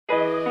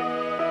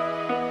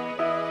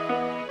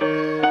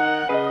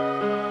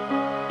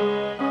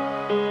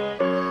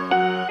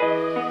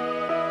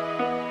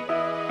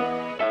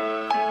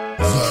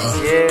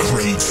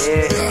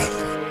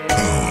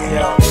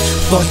Yeah.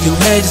 Fuck you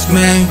haters,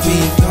 man, we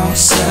gon'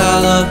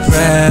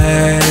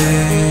 celebrate.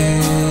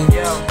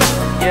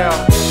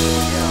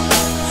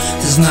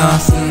 There's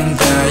nothing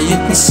that you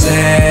can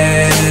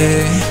say,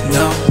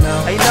 no,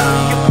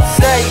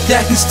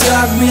 that can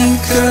stop me,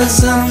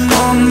 cause I'm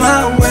on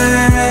my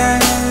way,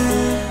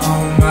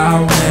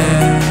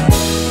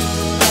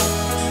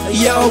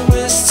 Yo,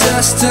 it's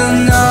just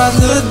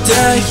another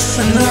day,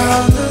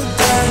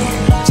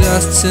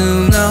 just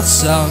till now,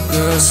 it's all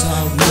good.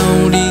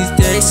 Know these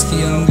days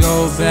can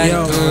go back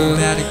good.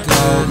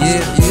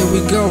 Yeah, here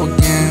we go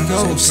again.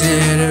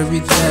 Said every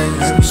day,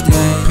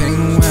 pain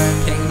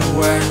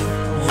away.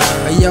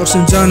 Yo,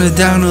 some Johnny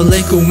down the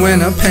lake when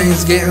the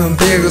pain's getting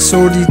bigger.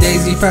 So these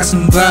days he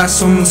passing by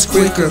so much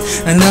quicker,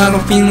 and I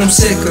don't feel I'm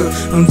sicker.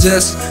 I'm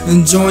just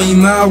enjoying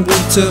my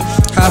winter.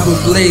 Have a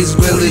blaze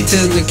really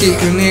till the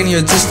kicking in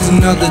here. Just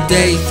another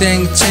day,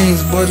 things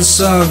change, but it's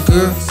all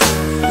good.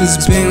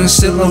 It's been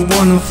still a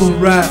wonderful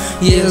ride,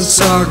 yeah,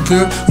 it's all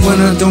good. When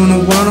I don't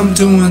know what I'm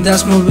doing,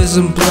 that's my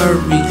vision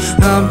blurry.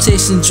 I'm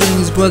chasing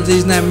dreams, but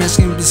these nightmares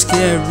can be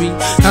scary.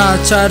 I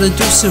try to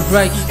do shit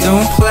right,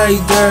 don't play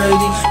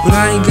dirty, but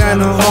I ain't got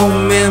no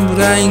home, man,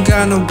 but I ain't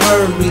got no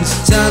worries.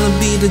 Trying to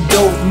be the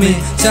dope man,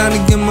 trying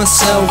to get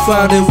myself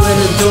out there where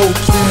the dope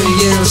play,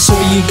 yeah, so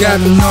you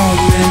gotta know,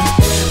 man.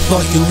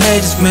 Fuck you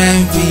haters,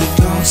 man, we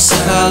gon'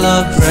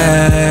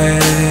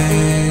 celebrate.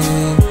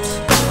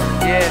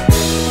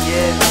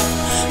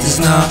 There's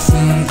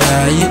nothing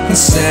that you can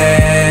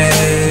say,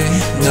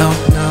 no,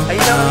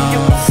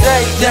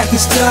 that can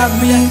stop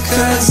me,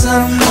 cause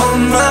I'm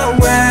on my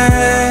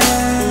way,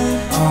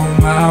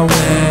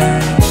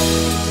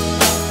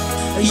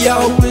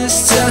 Yo,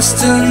 it's just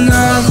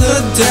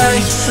another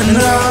day,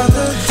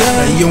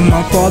 Yo,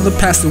 my father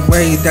passed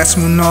away, that's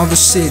when all the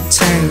shit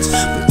changed.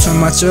 But too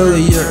much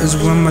earlier is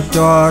when my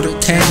daughter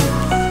came.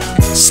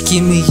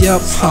 Skew me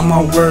up on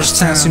my worst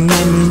times. She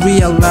made me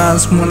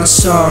realize when I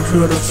saw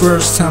her the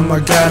first time, I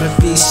gotta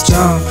be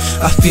strong.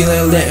 I feel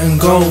like letting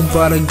go,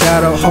 but I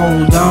gotta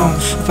hold on.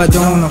 If I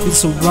don't, I feel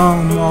so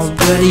wrong. I'm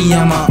already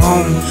on my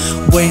own,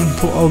 waiting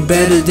for a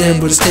better day,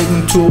 but it's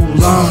taking too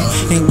long.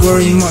 Ain't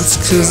worry much,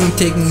 cause I'm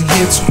taking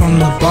hits from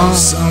the bomb.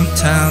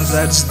 Sometimes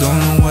I just don't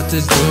know what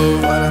to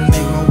do, but I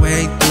make my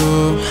way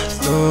through.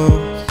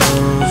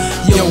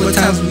 Yo, at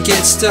times we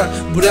get stuck,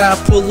 but I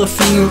pull a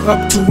finger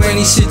up to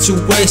any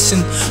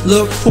situation.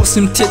 Look for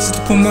some tits to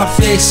put my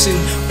face in.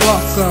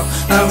 Walk up,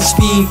 I was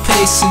being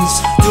patient.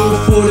 Do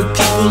it for the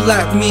people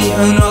like me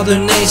and other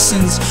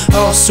nations.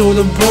 Also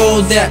the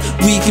world that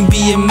we can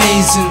be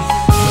amazing.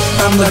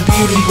 I'm the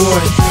beauty boy,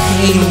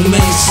 ain't no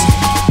Mason.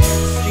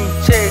 Dream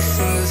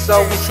chasing, that's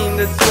all we seem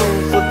to do.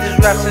 With these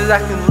raps I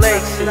can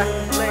lace it, I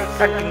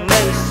can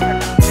ace it.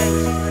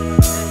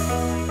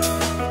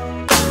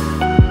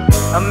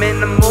 I'm in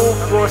the mood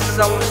for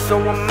something so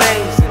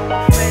amazing.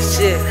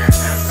 Shit,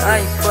 I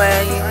ain't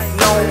playing,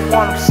 know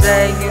what I'm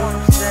saying.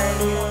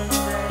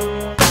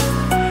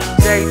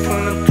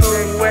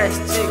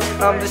 JoeySG,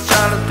 I'm just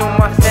trying to do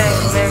my thing,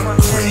 man.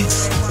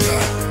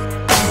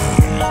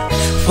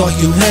 Fuck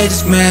you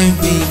haters, man,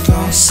 we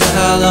gon'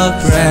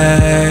 celebrate.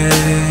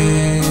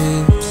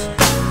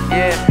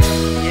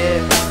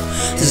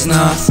 There's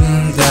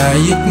nothing that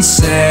you can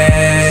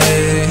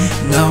say,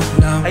 no,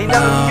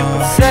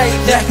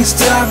 that can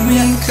stop me,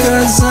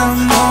 cause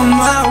I'm on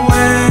my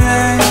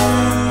way,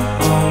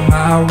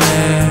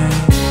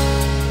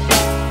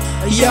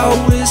 Yo,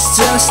 it's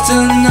just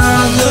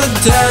another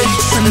day,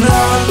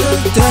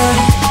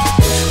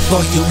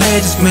 Fuck you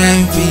haters,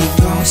 man, we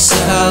gon'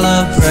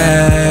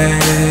 celebrate.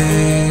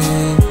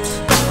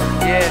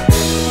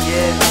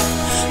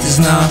 There's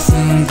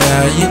nothing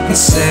that you can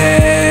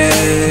say,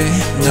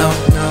 no,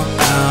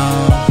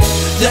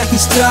 that can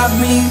stop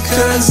me,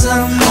 cause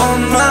I'm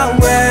on my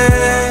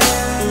way,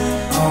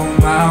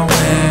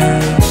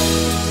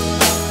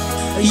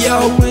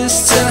 Yo,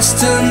 it's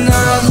just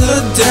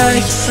another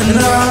day,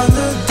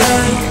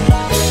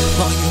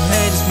 Fuck you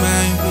haters,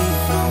 man, we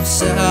gon'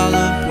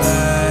 celebrate.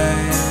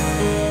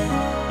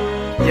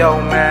 Yo,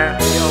 man,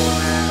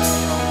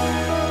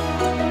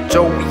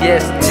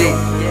 JoeySG,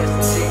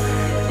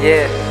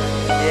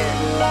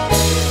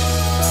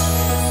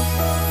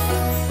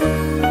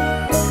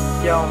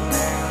 Yo,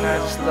 man, I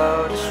just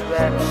love this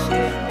rap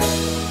shit.